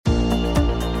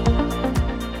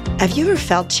Have you ever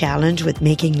felt challenged with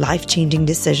making life-changing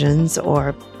decisions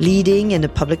or leading in a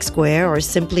public square or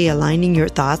simply aligning your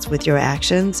thoughts with your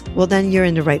actions? Well, then you're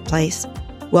in the right place.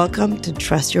 Welcome to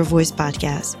Trust Your Voice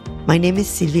podcast. My name is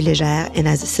Sylvie Légère, and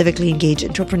as a civically engaged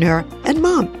entrepreneur and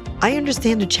mom, I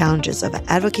understand the challenges of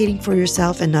advocating for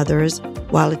yourself and others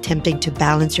while attempting to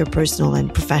balance your personal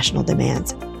and professional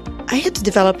demands. I had to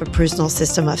develop a personal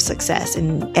system of success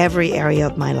in every area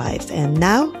of my life, and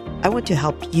now I want to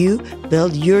help you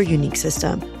build your unique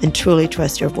system and truly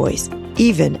trust your voice,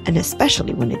 even and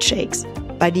especially when it shakes.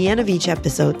 By the end of each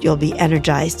episode, you'll be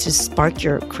energized to spark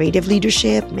your creative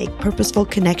leadership, make purposeful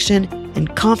connection,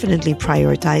 and confidently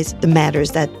prioritize the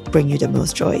matters that bring you the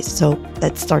most joy. So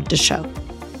let's start the show.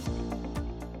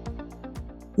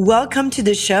 Welcome to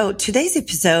the show. Today's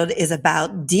episode is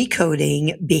about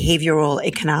decoding behavioral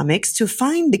economics to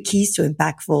find the keys to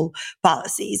impactful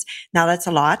policies. Now, that's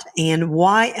a lot. And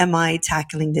why am I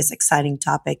tackling this exciting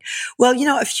topic? Well,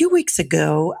 a few weeks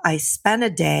ago, I spent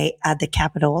a day at the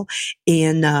Capitol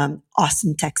in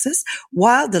Austin, Texas,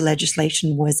 while the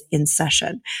legislation was in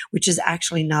session, which is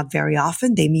actually not very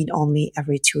often. They meet only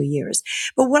every 2 years.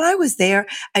 But while I was there,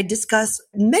 I discussed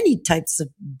many types of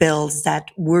bills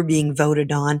that were being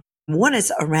voted on. One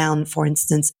is around, for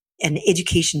instance, an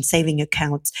education saving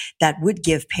account that would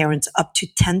give parents up to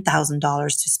 $10,000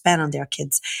 to spend on their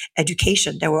kids'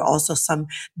 education. There were also some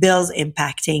bills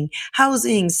impacting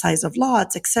housing, size of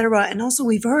lots, etc. And also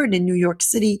we've heard in New York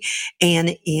City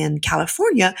and in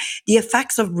California, the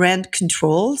effects of rent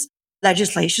controls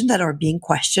legislation that are being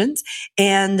questioned.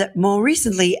 And more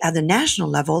recently, at the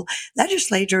national level,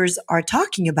 legislators are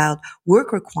talking about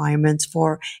work requirements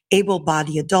for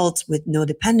able-bodied adults with no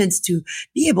dependents to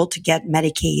be able to get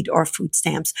Medicaid or food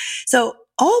stamps. So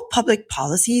all public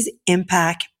policies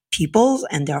impact people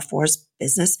and therefore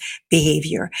business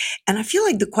behavior. And I feel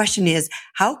like the question is,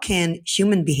 how can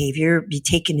human behavior be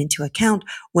taken into account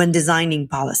when designing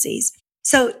policies?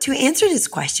 So to answer this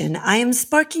question, I am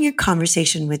sparking a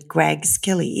conversation with Greg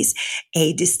Scalise,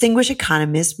 a distinguished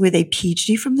economist with a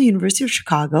PhD from the University of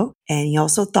Chicago, and he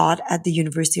also taught at the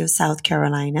University of South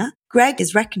Carolina. Greg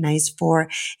is recognized for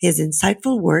his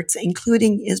insightful works,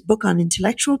 including his book on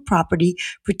intellectual property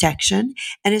protection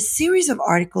and a series of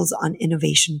articles on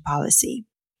innovation policy.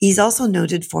 He's also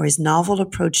noted for his novel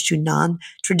approach to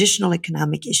non-traditional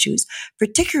economic issues,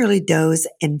 particularly those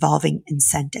involving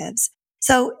incentives.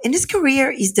 So in his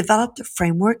career, he's developed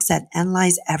frameworks that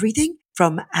analyze everything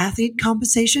from athlete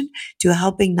compensation to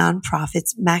helping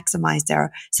nonprofits maximize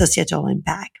their societal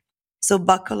impact. So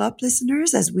buckle up,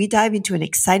 listeners, as we dive into an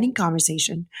exciting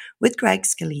conversation with Greg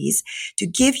Scalise to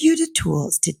give you the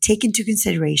tools to take into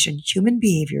consideration human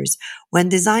behaviors when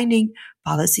designing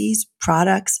policies,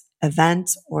 products,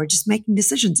 events, or just making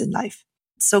decisions in life.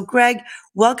 So Greg,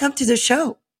 welcome to the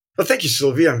show. Well, thank you,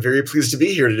 Sylvia. I'm very pleased to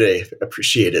be here today.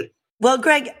 Appreciate it. Well,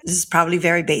 Greg, this is probably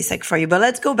very basic for you, but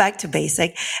let's go back to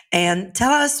basic and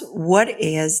tell us what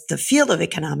is the field of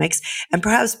economics and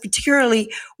perhaps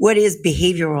particularly what is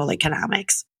behavioral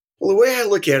economics? Well, the way I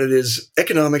look at it is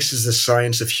economics is the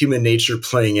science of human nature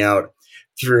playing out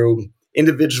through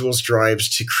individuals'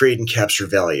 drives to create and capture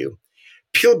value.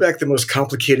 Peel back the most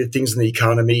complicated things in the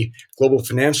economy, global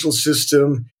financial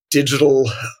system,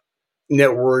 digital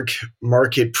network,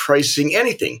 market pricing,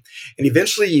 anything. And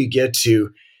eventually you get to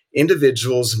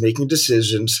individuals making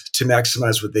decisions to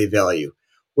maximize what they value,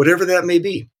 whatever that may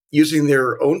be, using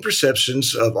their own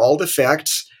perceptions of all the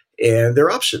facts and their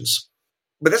options.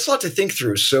 But that's a lot to think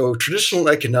through. So traditional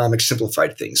economics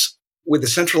simplified things with the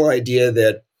central idea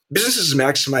that businesses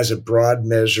maximize a broad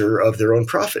measure of their own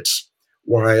profits,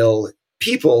 while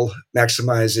people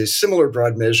maximize a similar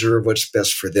broad measure of what's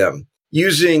best for them,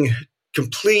 using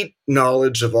complete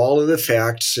knowledge of all of the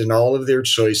facts and all of their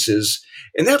choices.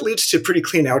 And that leads to pretty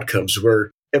clean outcomes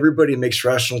where everybody makes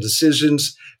rational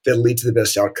decisions that lead to the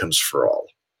best outcomes for all.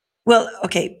 Well,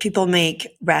 okay, people make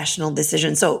rational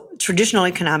decisions. So traditional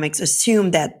economics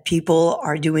assume that people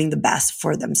are doing the best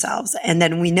for themselves. And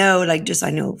then we know,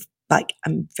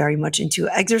 I'm very much into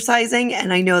exercising,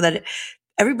 and I know that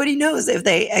everybody knows if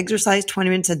they exercise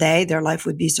 20 minutes a day, their life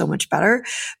would be so much better,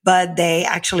 but they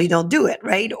actually don't do it,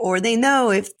 right? Or they know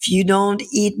if you don't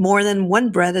eat more than one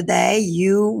bread a day,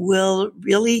 you will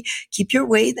really keep your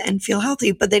weight and feel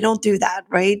healthy, but they don't do that,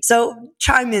 right? So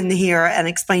chime in here and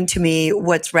explain to me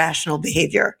what's rational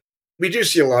behavior. We do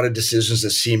see a lot of decisions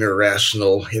that seem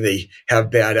irrational and they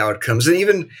have bad outcomes, and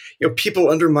even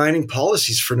people undermining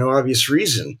policies for no obvious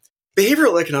reason.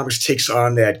 Behavioral economics takes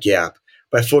on that gap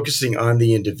by focusing on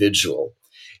the individual.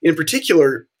 In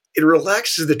particular, it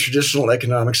relaxes the traditional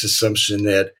economics assumption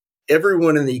that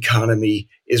everyone in the economy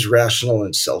is rational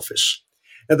and selfish.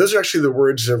 Now, those are actually the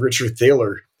words of Richard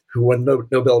Thaler, who won the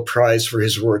Nobel Prize for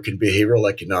his work in behavioral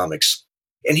economics.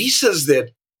 And he says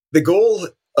that the goal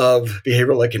of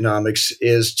behavioral economics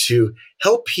is to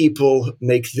help people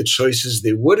make the choices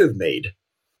they would have made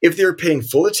if they were paying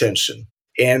full attention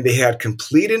and they had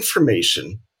complete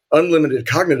information, unlimited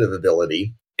cognitive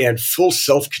ability, and full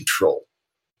self-control.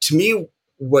 To me,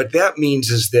 what that means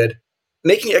is that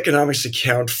making economics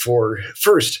account for,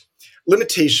 first,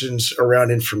 limitations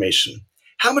around information.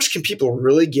 How much can people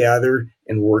really gather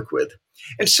and work with?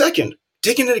 And second,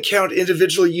 taking into account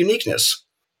individual uniqueness,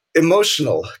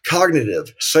 emotional,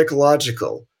 cognitive,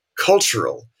 psychological,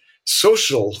 cultural,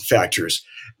 social factors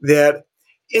that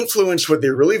influence what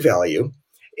they really value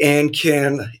and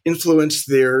can influence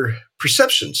their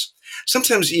perceptions.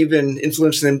 Sometimes even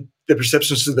influence the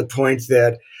perceptions to the point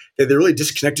that they're really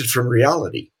disconnected from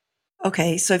reality.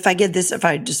 Okay, so if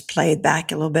I just play it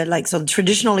back a little bit, like, so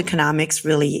traditional economics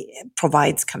really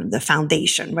provides kind of the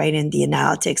foundation, right? And the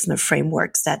analytics and the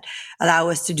frameworks that allow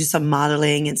us to do some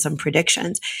modeling and some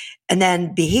predictions. And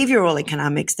then behavioral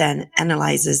economics then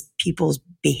analyzes people's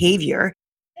behavior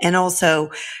and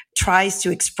also tries to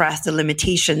express the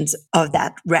limitations of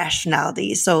that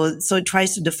rationality. So it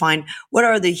tries to define what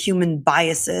are the human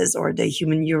biases or the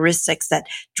human heuristics that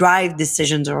drive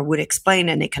decisions or would explain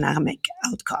an economic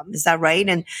outcome. Is that right?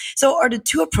 And so are the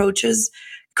two approaches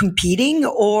competing,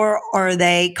 or are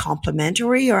they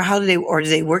complementary, or do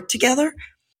they work together?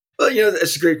 Well,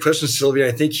 that's a great question, Sylvia.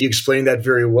 I think you explained that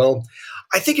very well.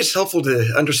 I think it's helpful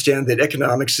to understand that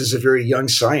economics is a very young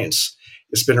science.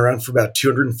 It's been around for about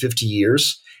 250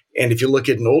 years. And if you look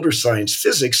at an older science,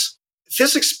 physics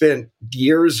spent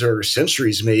years or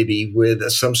centuries maybe with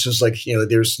assumptions like,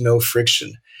 there's no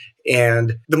friction.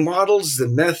 And the models, the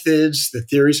methods, the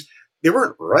theories, they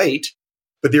weren't right,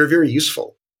 but they were very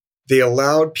useful. They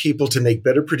allowed people to make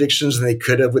better predictions than they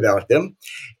could have without them.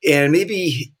 And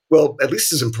maybe, well, at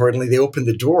least as importantly, they opened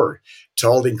the door to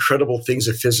all the incredible things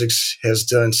that physics has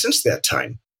done since that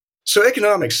time. So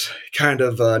economics, kind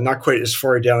of not quite as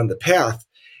far down the path,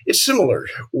 it's similar,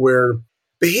 where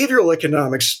behavioral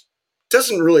economics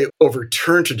doesn't really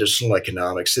overturn traditional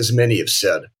economics, as many have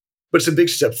said, but it's a big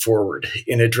step forward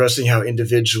in addressing how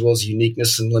individuals'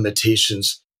 uniqueness and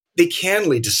limitations, they can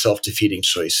lead to self-defeating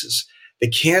choices. They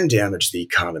can damage the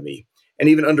economy and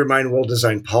even undermine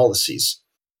well-designed policies,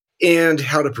 and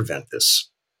how to prevent this.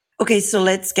 Okay, so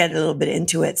let's get a little bit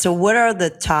into it. So what are the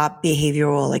top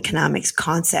behavioral economics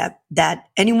concepts that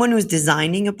anyone who's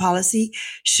designing a policy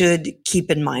should keep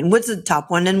in mind? What's the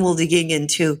top one? And we'll dig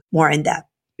into more in depth.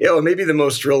 Yeah, well, maybe the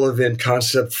most relevant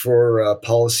concept for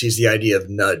policy is the idea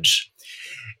of nudge.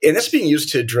 And that's being used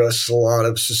to address a lot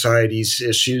of society's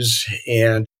issues.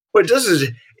 And what it does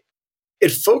is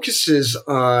it focuses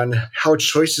on how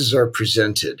choices are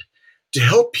presented to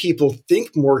help people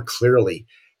think more clearly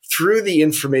through the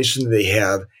information they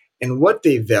have and what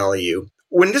they value.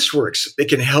 When this works, it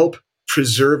can help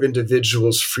preserve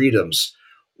individuals' freedoms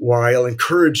while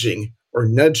encouraging or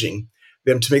nudging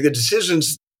them to make the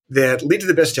decisions that lead to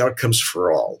the best outcomes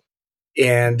for all.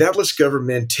 And that lets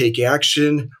government take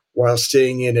action while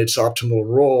staying in its optimal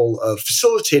role of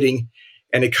facilitating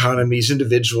an economy's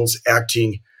individuals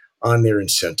acting on their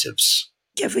incentives.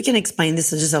 If we can explain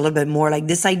this just a little bit more, like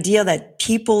this idea that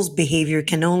people's behavior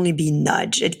can only be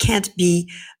nudged. It can't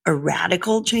be a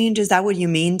radical change. Is that what you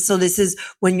mean? So this is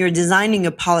when you're designing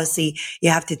a policy, you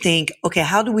have to think, okay,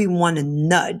 how do we want to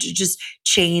nudge, just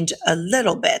change a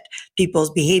little bit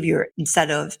people's behavior instead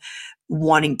of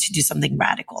wanting to do something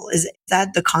radical? Is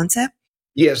that the concept?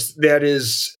 Yes, that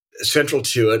is central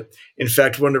to it. In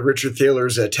fact, one of Richard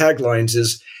Thaler's taglines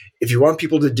is, if you want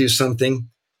people to do something,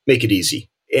 make it easy.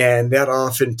 And that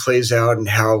often plays out in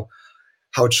how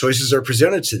choices are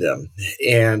presented to them.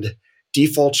 And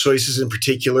default choices in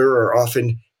particular are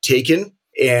often taken.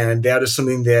 And that is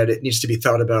something that it needs to be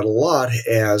thought about a lot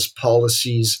as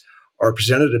policies are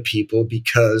presented to people,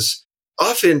 because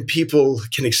often people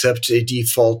can accept a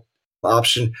default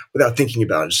option without thinking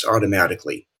about it just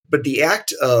automatically. But the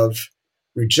act of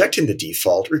rejecting the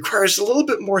default requires a little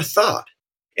bit more thought.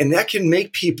 And that can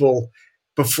make people,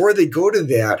 before they go to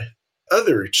that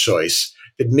other choice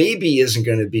that maybe isn't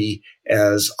going to be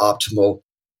as optimal,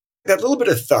 that little bit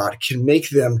of thought can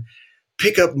make them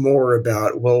pick up more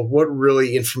about, well, what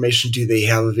really information do they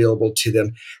have available to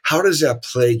them? How does that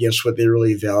play against what they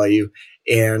really value?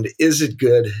 And is it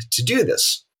good to do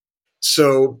this?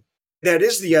 So that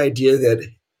is the idea that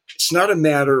it's not a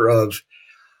matter of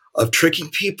tricking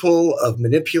people, of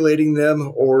manipulating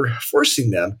them or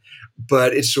forcing them,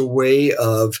 but it's a way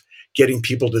of getting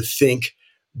people to think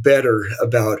better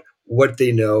about what they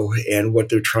know and what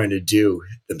they're trying to do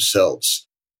themselves.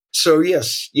 So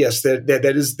yes,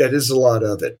 that is a lot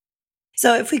of it.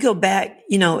 So if we go back,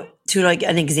 to like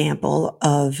an example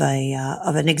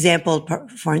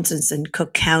for instance, in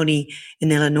Cook County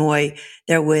in Illinois,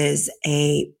 there was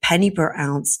a penny per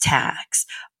ounce tax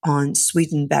on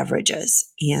sweetened beverages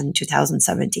in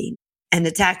 2017. And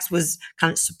the tax was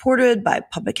kind of supported by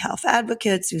public health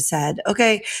advocates who said,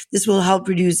 okay, this will help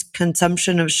reduce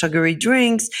consumption of sugary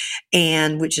drinks,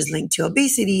 and which is linked to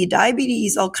obesity,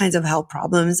 diabetes, all kinds of health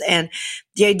problems. And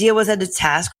the idea was that the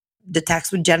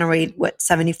tax would generate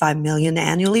 75 million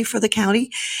annually for the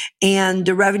county, and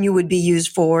the revenue would be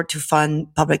used to fund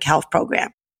public health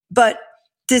program. But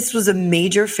this was a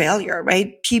major failure,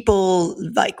 right? People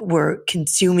were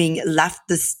left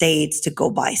the states to go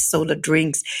buy soda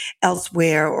drinks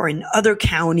elsewhere or in other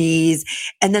counties.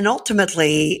 And then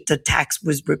ultimately the tax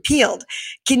was repealed.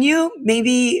 Can you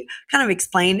maybe kind of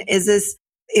explain,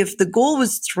 if the goal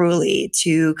was truly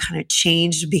to kind of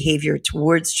change behavior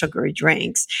towards sugary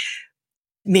drinks,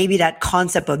 maybe that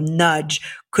concept of nudge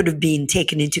could have been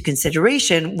taken into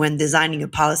consideration when designing a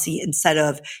policy instead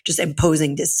of just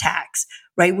imposing this tax,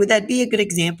 right? Would that be a good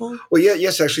example? Well,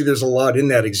 yes, actually, there's a lot in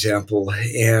that example.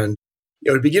 And,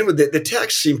 to begin with, the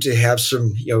tax seemed to have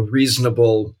some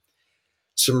reasonable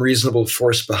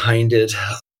force behind it.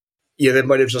 That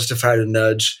might have justified a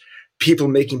nudge. People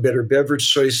making better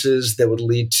beverage choices that would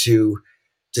lead to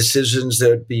decisions that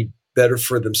would be better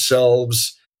for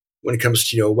themselves when it comes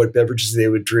to what beverages they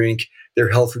would drink. Their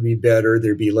health would be better.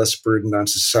 There'd be less burden on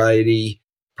society,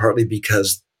 partly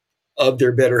because of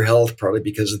their better health, partly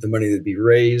because of the money that'd be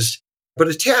raised. But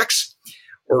a tax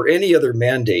or any other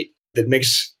mandate that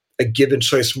makes a given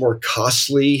choice more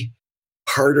costly,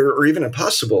 harder, or even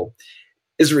impossible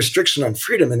is a restriction on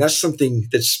freedom. And that's something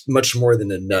that's much more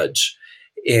than a nudge.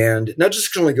 And nudges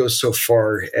can only go so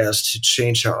far as to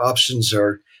change how options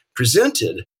are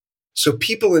presented. So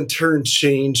people in turn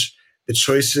change the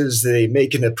choices they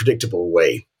make in a predictable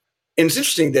way. And it's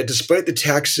interesting that despite the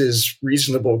tax's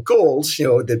reasonable goals,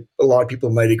 that a lot of people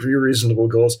might agree are reasonable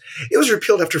goals, it was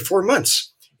repealed after 4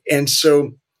 months. And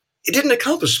so it didn't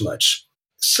accomplish much.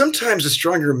 Sometimes a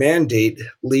stronger mandate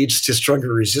leads to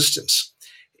stronger resistance.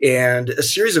 And a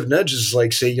series of nudges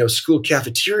like, say, school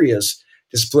cafeterias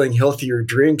displaying healthier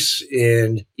drinks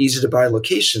in easy-to-buy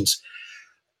locations,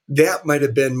 that might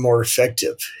have been more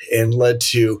effective and led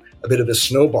to a bit of a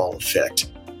snowball effect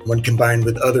when combined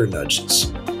with other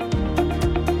nudges.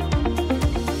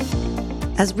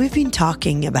 As we've been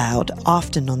talking about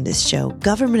often on this show,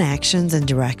 government actions and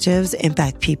directives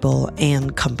impact people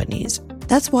and companies.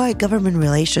 That's why government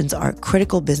relations are a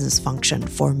critical business function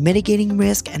for mitigating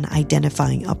risk and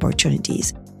identifying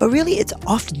opportunities. But really, it's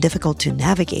often difficult to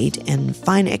navigate and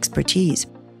find expertise.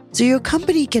 So your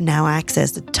company can now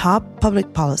access the top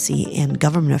public policy and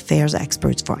government affairs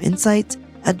experts for insights,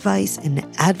 advice, and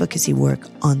advocacy work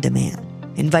on demand.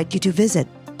 I invite you to visit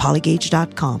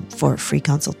polygauge.com for a free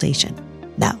consultation.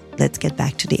 Now, let's get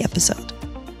back to the episode.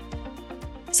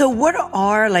 So what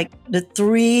are the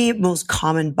 3 most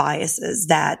common biases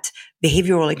that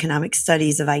behavioral economic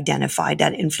studies have identified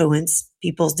that influence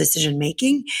people's decision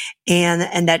making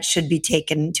and that should be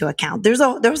taken into account? There's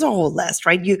a whole list,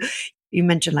 right? You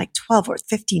mentioned 12 or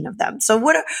 15 of them. So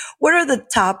what are the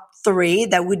top 3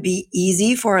 that would be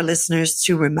easy for our listeners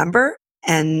to remember?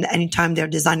 And anytime they're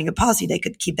designing a policy, they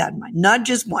could keep that in mind. Nudge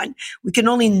is one. We can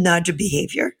only nudge a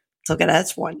behavior. So okay,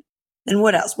 that's one. And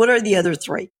what else? What are the other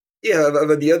 3? Yeah,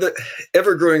 the other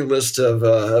ever-growing list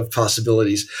of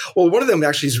possibilities. Well, one of them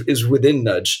actually is within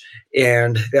nudge,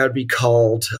 and that would be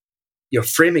called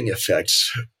framing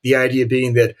effects. The idea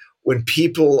being that when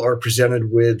people are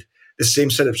presented with the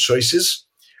same set of choices,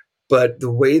 but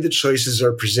the way the choices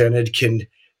are presented can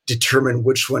determine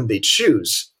which one they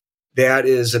choose, that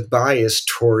is a bias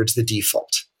towards the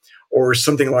default or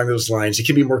something along those lines. It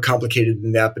can be more complicated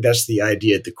than that, but that's the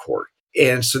idea at the core.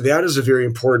 And so that is a very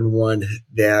important one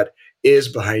that is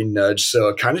behind nudge. So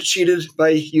I kind of cheated by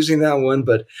using that one,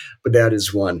 but that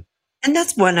is one. And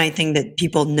that's one I think that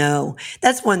people know.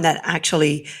 That's one that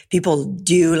actually people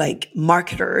do, like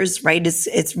marketers, right?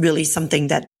 It's really something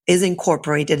that is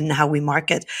incorporated in how we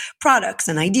market products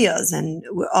and ideas. And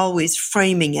we're always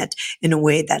framing it in a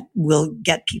way that will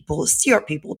steer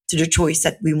people to the choice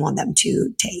that we want them to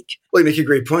take. Well, you make a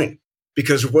great point,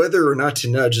 because whether or not to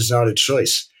nudge is not a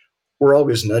choice. We're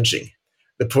always nudging.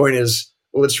 The point is,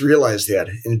 well, let's realize that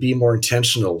and be more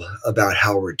intentional about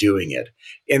how we're doing it.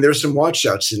 And there's some watch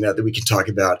outs in that we can talk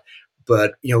about,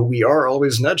 but we are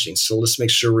always nudging. So let's make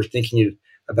sure we're thinking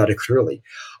about it clearly.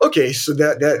 Okay, so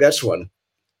that's one.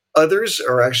 Others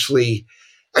are actually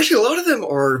Actually, a lot of them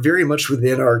are very much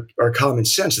within our common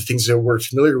sense, the things that we're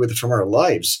familiar with from our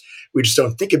lives. We just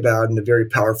don't think about in a very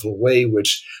powerful way,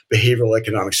 which behavioral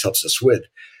economics helps us with.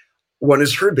 One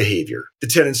is herd behavior, the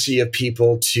tendency of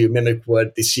people to mimic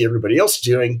what they see everybody else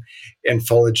doing and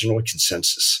follow the general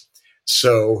consensus.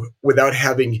 So without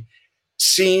having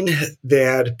seen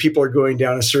that people are going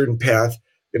down a certain path,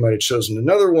 they might have chosen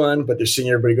another one, but they're seeing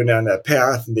everybody go down that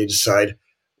path and they decide,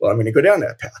 well, I'm going to go down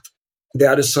that path.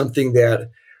 That is something that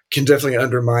can definitely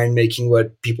undermine making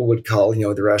what people would call,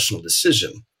 the rational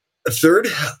decision. A third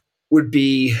would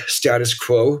be status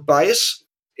quo bias.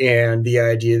 And the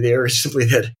idea there is simply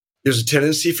that there's a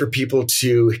tendency for people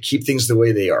to keep things the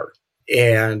way they are.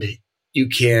 And you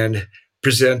can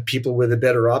present people with a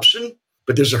better option,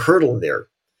 but there's a hurdle there.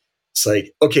 It's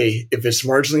like, okay, if it's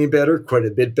marginally better, quite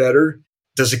a bit better,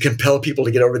 does it compel people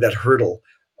to get over that hurdle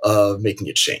of making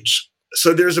a change?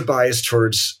 So there's a bias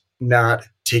towards not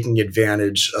taking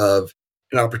advantage of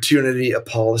an opportunity, a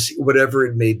policy, whatever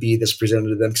it may be that's presented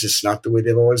to them, because it's not the way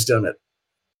they've always done it.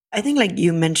 I think like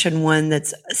you mentioned one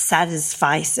that's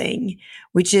satisficing,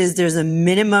 which is there's a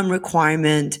minimum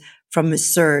requirement from a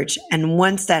search. And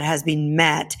once that has been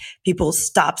met, people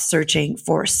stop searching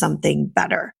for something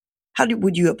better. How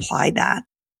would you apply that?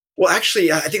 Well,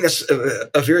 actually, I think that's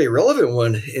a very relevant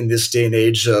one in this day and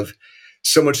age of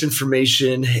so much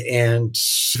information and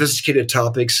sophisticated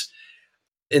topics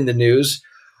in the news.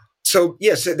 So,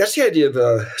 yes, that's the idea of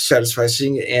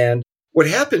satisficing. And what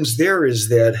happens there is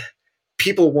that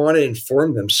people want to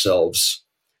inform themselves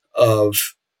of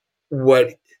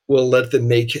what will let them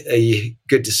make a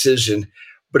good decision,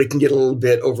 but it can get a little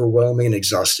bit overwhelming and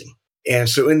exhausting. And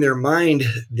so in their mind,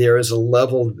 there is a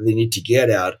level that they need to get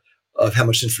at of how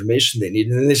much information they need,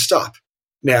 and then they stop.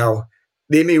 Now,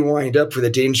 they may wind up with a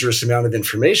dangerous amount of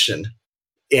information,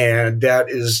 and that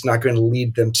is not going to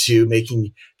lead them to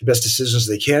making the best decisions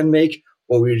they can make,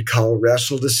 what we would call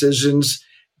rational decisions,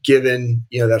 given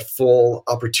that full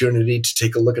opportunity to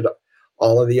take a look at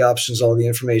all of the options, all the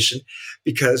information,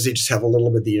 because they just have a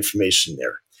little bit of the information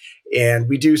there. And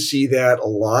we do see that a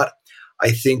lot.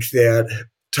 I think that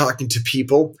talking to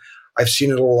people, I've seen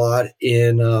it a lot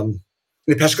in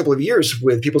the past couple of years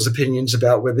with people's opinions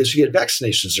about whether they should get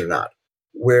vaccinations or not,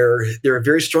 where there are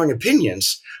very strong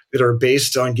opinions that are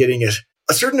based on getting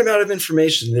a certain amount of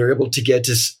information they're able to get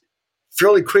to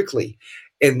fairly quickly,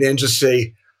 and then just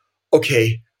say,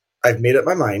 okay, I've made up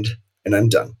my mind and I'm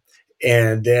done.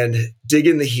 And then dig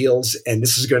in the heels, and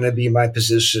this is going to be my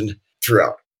position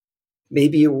throughout.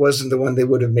 Maybe it wasn't the one they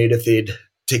would have made if they'd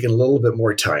taken a little bit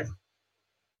more time.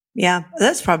 Yeah,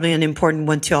 that's probably an important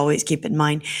one to always keep in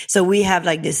mind. So we have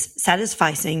like this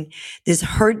satisficing, this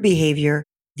herd behavior,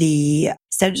 the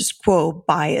status quo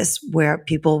bias where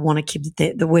people want to keep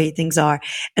the way things are.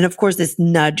 And of course, this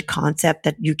nudge concept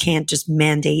that you can't just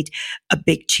mandate a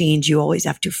big change. You always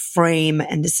have to frame.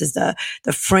 And this is the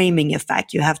framing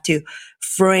effect. You have to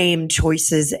frame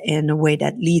choices in a way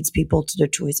that leads people to the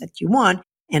choice that you want.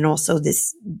 And also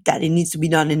that it needs to be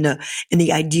done in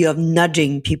the idea of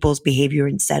nudging people's behavior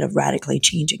instead of radically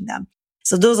changing them.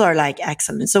 So those are like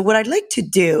excellent. So what I'd like to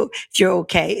do, if you're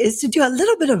okay, is to do a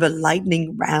little bit of a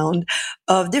lightning round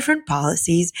of different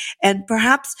policies. And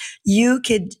perhaps you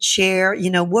could share,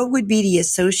 what would be the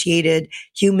associated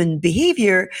human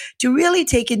behavior to really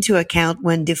take into account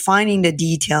when defining the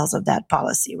details of that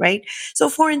policy, right? So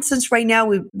for instance, right now,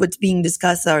 what's being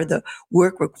discussed are the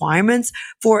work requirements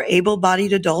for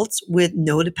able-bodied adults with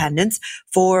no dependents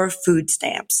for food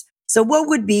stamps. So what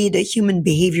would be the human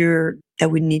behavior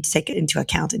that we need to take into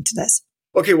account into this?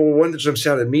 Okay, well, one that jumps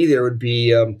out at me there would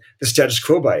be the status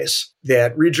quo bias,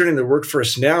 that rejoining the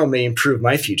workforce now may improve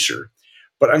my future,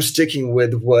 but I'm sticking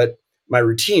with what my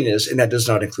routine is, and that does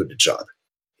not include a job.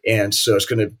 And so it's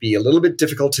going to be a little bit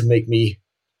difficult to make me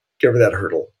get over that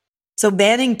hurdle. So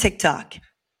banning TikTok.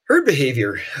 Herd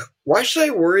behavior. Why should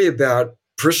I worry about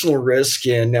personal risk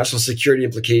and national security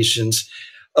implications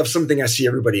of something I see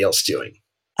everybody else doing?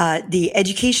 The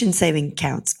education saving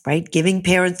accounts, right? Giving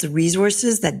parents the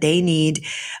resources that they need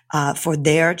for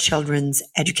their children's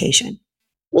education.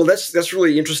 Well, that's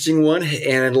really interesting one,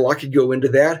 and a lot could go into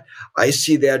that. I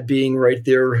see that being right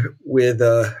there with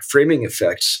framing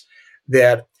effects,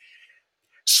 that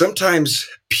sometimes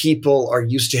people are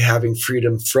used to having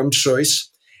freedom from choice.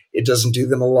 It doesn't do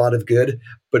them a lot of good,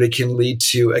 but it can lead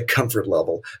to a comfort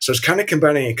level. So it's kind of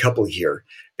combining a couple here.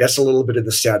 That's a little bit of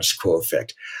the status quo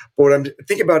effect. But what I'm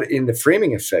thinking about in the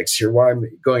framing effects here, why I'm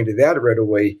going to that right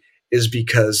away, is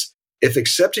because if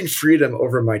accepting freedom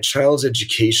over my child's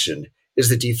education is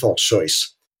the default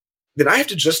choice, then I have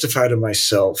to justify to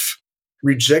myself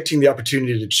rejecting the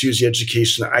opportunity to choose the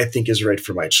education I think is right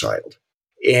for my child.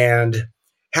 And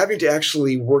having to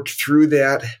actually work through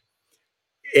that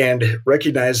and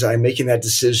recognize that I'm making that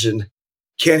decision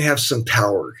can have some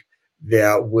power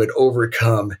that would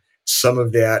overcome some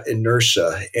of that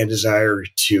inertia and desire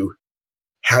to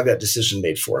have that decision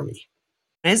made for me.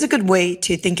 It's a good way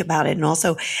to think about it. And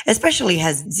also, especially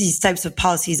as these types of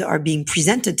policies are being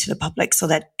presented to the public so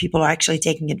that people are actually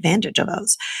taking advantage of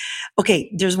those.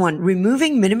 Okay, there's one,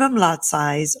 removing minimum lot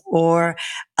size or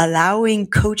allowing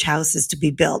coach houses to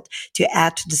be built to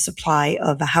add to the supply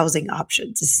of housing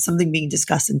options. This is something being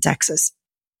discussed in Texas.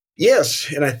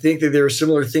 Yes, and I think that there are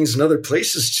similar things in other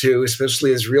places too,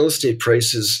 especially as real estate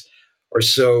prices are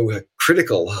so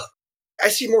critical. I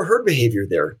see more herd behavior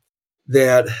there,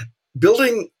 that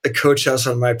building a coach house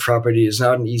on my property is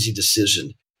not an easy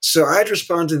decision. So I'd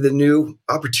respond to the new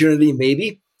opportunity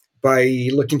maybe by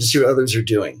looking to see what others are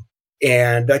doing.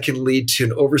 And that can lead to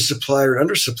an oversupply or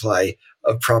undersupply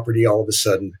of property all of a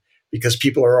sudden because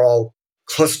people are all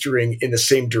clustering in the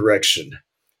same direction,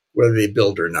 whether they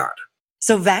build or not.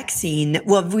 So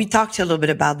we talked a little bit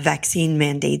about vaccine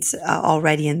mandates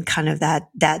already, and kind of that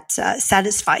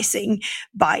satisficing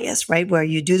bias, right? Where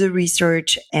you do the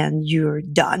research and you're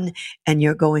done and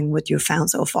you're going with your found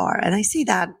so far. And I see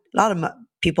that a lot of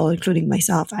people, including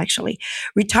myself, actually.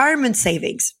 Retirement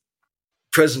savings.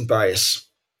 Present bias.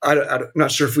 I'm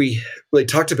not sure if we really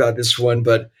talked about this one,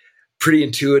 but pretty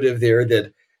intuitive there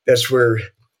that that's where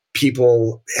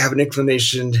people have an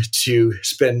inclination to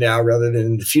spend now rather than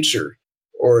in the future,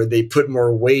 or they put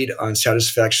more weight on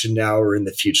satisfaction now or in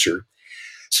the future.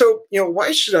 So,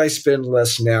 why should I spend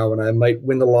less now when I might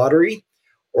win the lottery,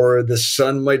 or the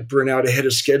sun might burn out ahead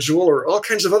of schedule, or all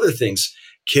kinds of other things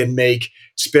can make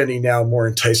spending now more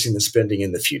enticing than spending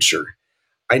in the future?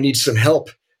 I need some help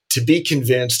to be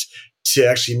convinced to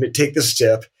actually take the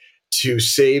step to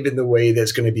save in the way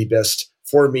that's going to be best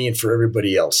for me and for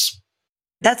everybody else.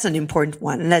 That's an important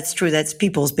one. And that's true. That's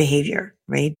people's behavior,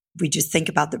 right? We just think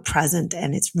about the present,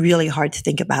 and it's really hard to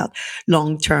think about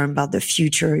long term, about the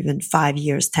future, even 5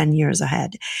 years, 10 years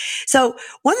ahead. So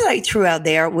one that I threw out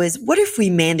there was, what if we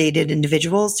mandated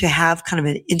individuals to have kind of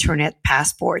an internet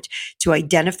passport to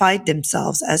identify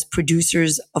themselves as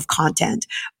producers of content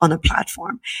on a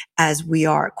platform, as we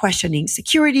are questioning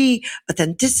security,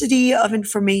 authenticity of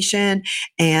information,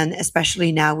 and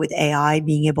especially now with AI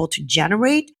being able to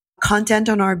generate content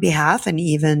on our behalf and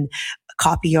even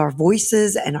copy our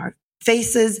voices and our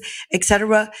faces,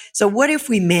 etc. So what if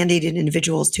we mandated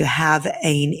individuals to have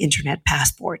an internet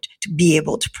passport to be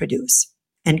able to produce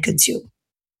and consume?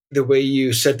 The way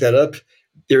you set that up,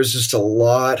 there's just a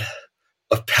lot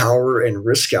of power and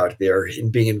risk out there in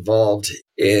being involved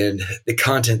in the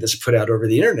content that's put out over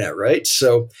the internet, right?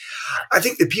 So I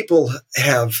think that people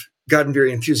have gotten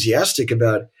very enthusiastic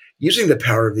about using the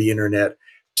power of the internet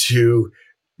to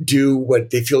do what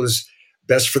they feel is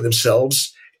best for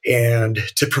themselves and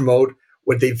to promote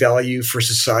what they value for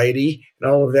society and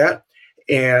all of that.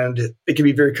 And they can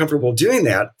be very comfortable doing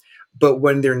that. But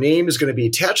when their name is going to be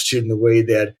attached to it in the way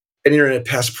that an internet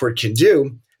passport can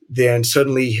do, then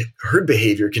suddenly herd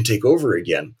behavior can take over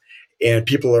again. And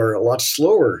people are a lot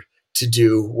slower to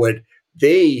do what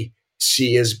they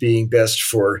see as being best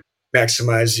for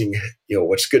maximizing,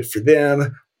 what's good for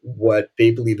them, what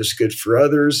they believe is good for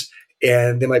others.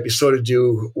 And they might be slow to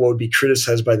do what would be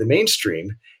criticized by the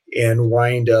mainstream and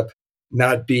wind up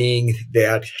not being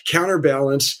that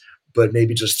counterbalance, but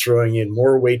maybe just throwing in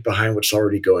more weight behind what's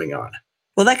already going on.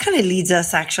 Well, that kind of leads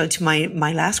us actually to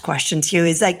my last question to you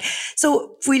is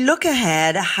so if we look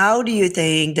ahead, how do you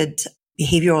think that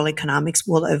behavioral economics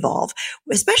will evolve,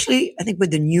 especially I think with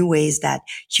the new ways that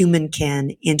human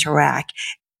can interact,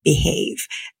 behave?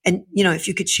 And, if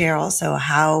you could share also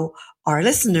how our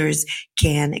listeners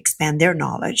can expand their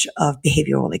knowledge of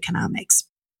behavioral economics.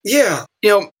 Yeah.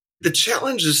 The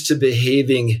challenge is to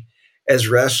behaving as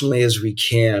rationally as we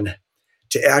can,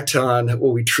 to act on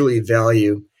what we truly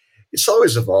value. It's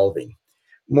always evolving.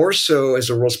 More so as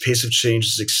the world's pace of change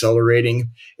is accelerating,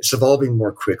 it's evolving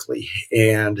more quickly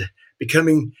and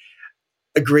becoming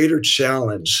a greater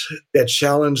challenge. That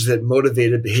challenge that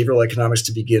motivated behavioral economics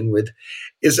to begin with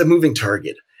is a moving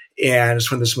target. And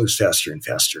it's when this moves faster and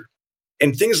faster.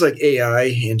 And things like AI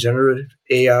and generative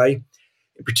AI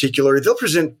in particular, they'll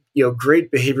present,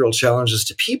 great behavioral challenges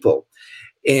to people.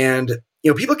 And,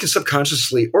 people can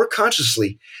subconsciously or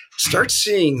consciously start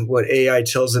seeing what AI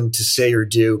tells them to say or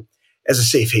do as a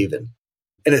safe haven,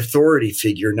 an authority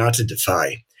figure not to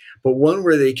defy, but one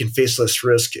where they can face less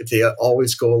risk if they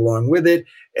always go along with it.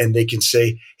 And they can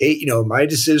say, hey, my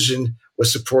decision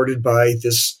was supported by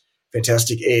this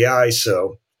fantastic AI,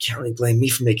 so you can't really blame me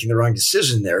for making the wrong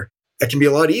decision there. That can be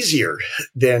a lot easier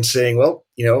than saying, well,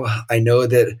 I know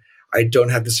that I don't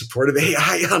have the support of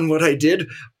AI on what I did,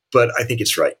 but I think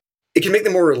it's right. It can make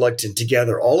them more reluctant to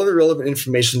gather all of the relevant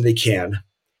information they can,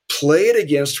 play it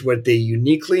against what they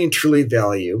uniquely and truly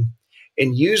value,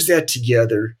 and use that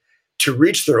together to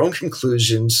reach their own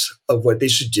conclusions of what they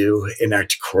should do and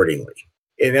act accordingly.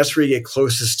 And that's where you get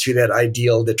closest to that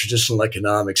ideal that traditional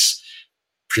economics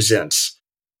presents.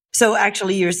 So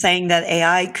actually, you're saying that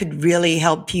AI could really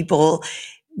help people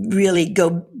really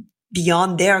go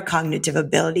beyond their cognitive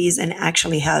abilities and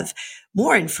actually have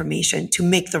more information to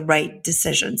make the right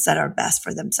decisions that are best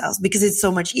for themselves, because it's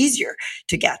so much easier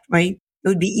to get, right? It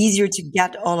would be easier to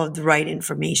get all of the right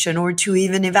information or to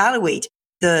even evaluate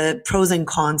the pros and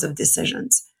cons of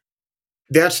decisions.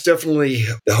 That's definitely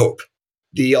the hope.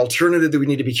 The alternative that we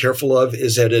need to be careful of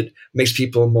is that it makes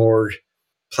people more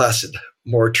placid,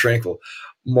 more tranquil,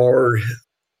 more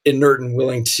inert and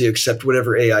willing to accept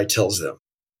whatever AI tells them.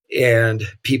 And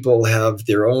people have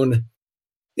their own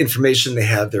information, they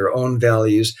have their own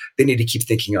values, they need to keep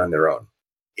thinking on their own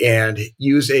and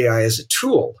use AI as a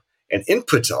tool and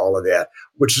input to all of that,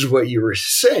 which is what you were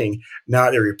saying,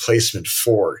 not a replacement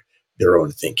for their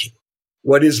own thinking.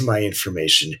 What is my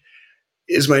information?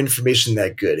 Is my information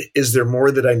that good? Is there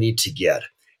more that I need to get?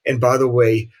 And by the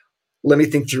way, let me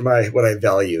think through what I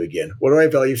value again. What do I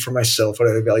value for myself? What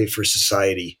do I value for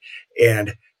society?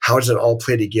 And how does it all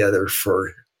play together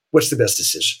for what's the best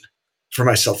decision for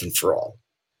myself and for all?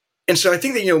 And so I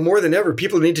think that, more than ever,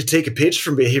 people need to take a page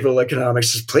from behavioral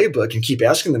economics' playbook and keep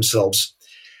asking themselves,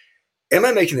 am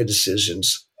I making the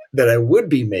decisions that I would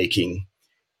be making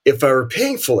if I were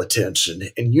paying full attention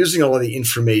and using all of the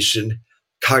information,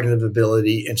 cognitive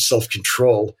ability, and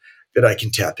self-control that I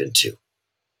can tap into?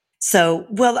 So,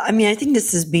 I think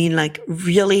this has been like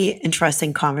really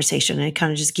interesting conversation, and it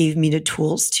kind of just gave me the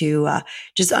tools to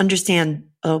just understand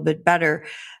a little bit better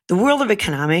the world of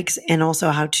economics, and also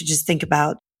how to just think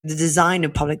about the design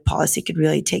of public policy could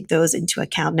really take those into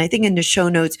account. And I think in the show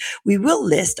notes, we will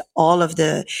list all of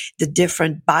the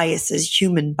different biases,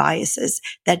 human biases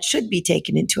that should be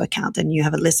taken into account. And you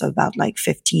have a list of about like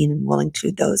 15, and we'll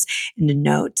include those in the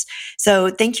notes. So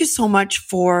thank you so much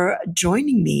for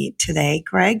joining me today,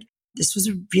 Greg. This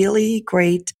was really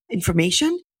great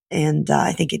information. And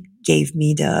I think it gave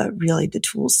me the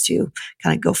tools to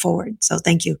kind of go forward. So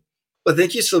thank you. Well,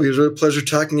 thank you, Sylvia. It was a real pleasure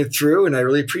talking it through, and I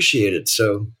really appreciate it.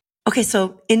 Okay,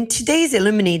 so in today's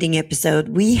Illuminating episode,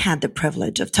 we had the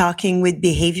privilege of talking with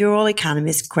behavioral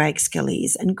economist Greg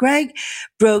Scalise. And Greg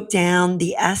broke down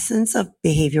the essence of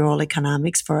behavioral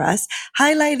economics for us,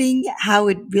 highlighting how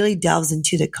it really delves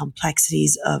into the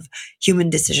complexities of human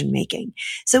decision making.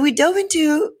 So we dove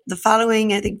into the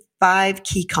following, I think, 5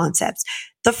 key concepts.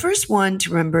 The first one to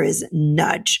remember is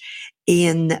nudge.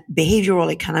 In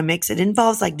behavioral economics, it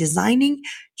involves like designing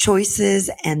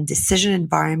choices and decision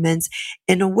environments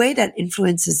in a way that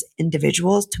influences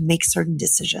individuals to make certain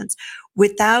decisions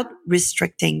without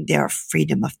restricting their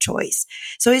freedom of choice.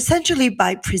 So essentially,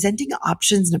 by presenting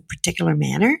options in a particular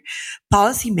manner,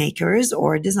 policymakers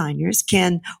or designers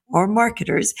or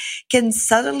marketers can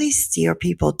subtly steer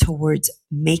people towards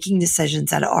making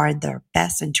decisions that are in their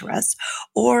best interest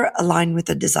or align with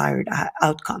the desired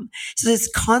outcome. So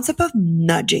this concept of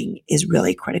nudging is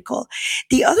really critical.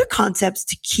 The other concepts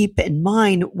to keep in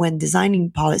mind when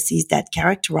designing policies that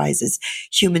characterizes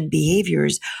human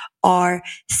behaviors are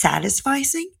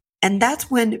satisficing. And that's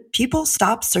when people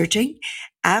stop searching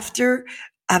after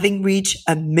having reached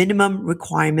a minimum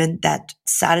requirement that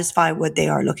satisfy what they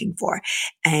are looking for.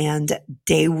 And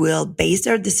they will base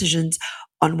their decisions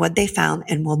on what they found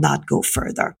and will not go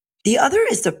further. The other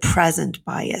is the present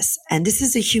bias. And this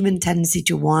is a human tendency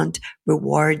to want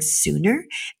rewards sooner.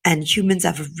 And humans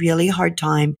have a really hard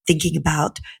time thinking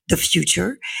about the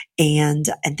future and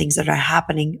things that are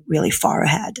happening really far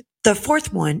ahead. The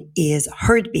fourth one is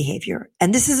herd behavior.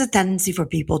 And this is a tendency for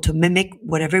people to mimic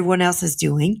what everyone else is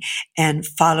doing and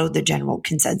follow the general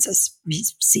consensus. We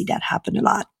see that happen a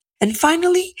lot. And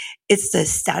finally, it's the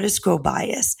status quo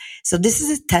bias. So this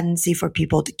is a tendency for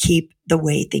people to keep the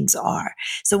way things are.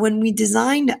 So when we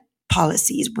design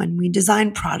policies, when we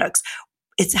design products,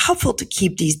 it's helpful to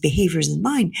keep these behaviors in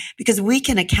mind because we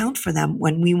can account for them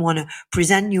when we want to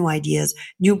present new ideas,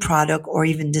 new product, or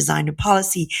even design a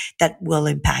policy that will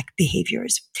impact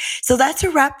behaviors. So that's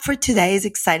a wrap for today's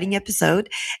exciting episode.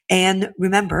 And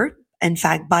remember, in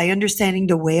fact, by understanding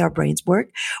the way our brains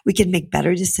work, we can make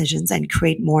better decisions and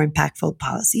create more impactful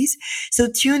policies. So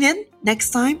tune in next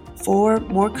time for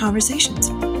more conversations.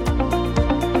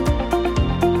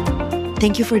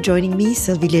 Thank you for joining me,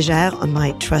 Sylvie Légère, on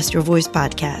my Trust Your Voice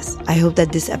podcast. I hope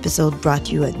that this episode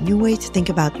brought you a new way to think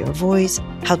about your voice,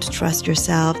 how to trust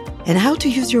yourself, and how to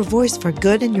use your voice for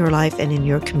good in your life and in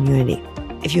your community.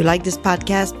 If you like this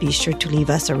podcast, be sure to leave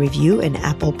us a review in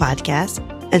Apple Podcasts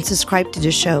and subscribe to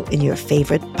the show in your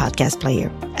favorite podcast player.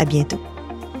 À bientôt.